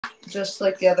just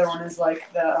like the other one is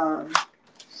like the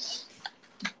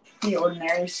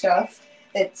ordinary stuff.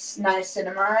 It's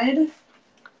niacinamide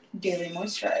daily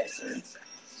moisturizer.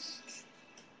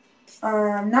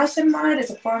 Niacinamide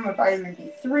is a form of vitamin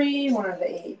B3, one of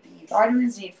the 8 B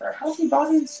vitamins needed for a healthy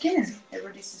body and skin. It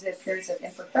reduces the appearance of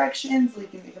imperfections,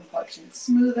 leaving the complexion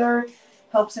smoother,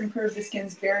 helps improve the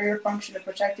skin's barrier function to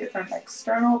protect it from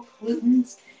external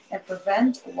pollutants and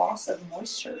prevent loss of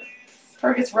moisture.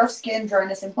 Targets rough skin,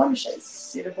 dryness, and blemishes,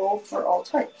 suitable for all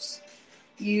types.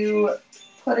 You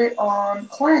put it on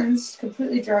cleansed,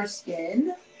 completely dry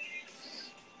skin,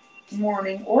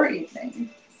 morning or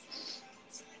evening.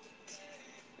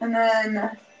 And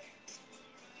then,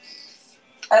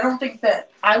 I don't think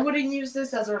that, I wouldn't use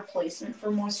this as a replacement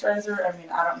for moisturizer. I mean,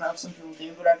 I don't know if some people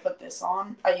do, but I put this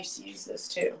on. I used to use this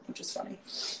too, which is funny.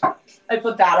 I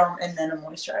put that on and then a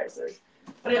moisturizer.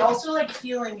 But I also like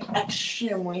feeling extra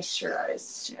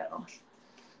moisturized too.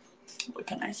 What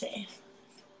can I say?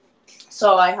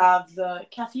 So I have the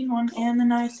caffeine one and the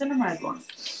niacinamide one.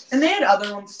 And they had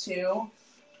other ones too.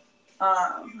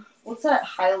 What's that?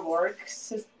 Hyaluronic?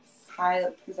 Is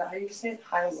that how you say it?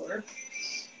 Hyaluronic?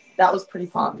 That was pretty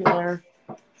popular.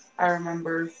 I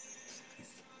remember.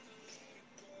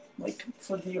 Like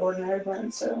for the ordinary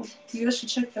brand. So you guys should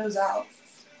check those out.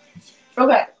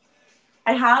 Okay.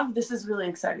 This is really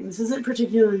exciting. This isn't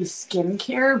particularly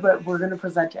skincare, but we're going to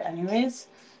present it anyways.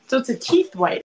 So it's a teeth white.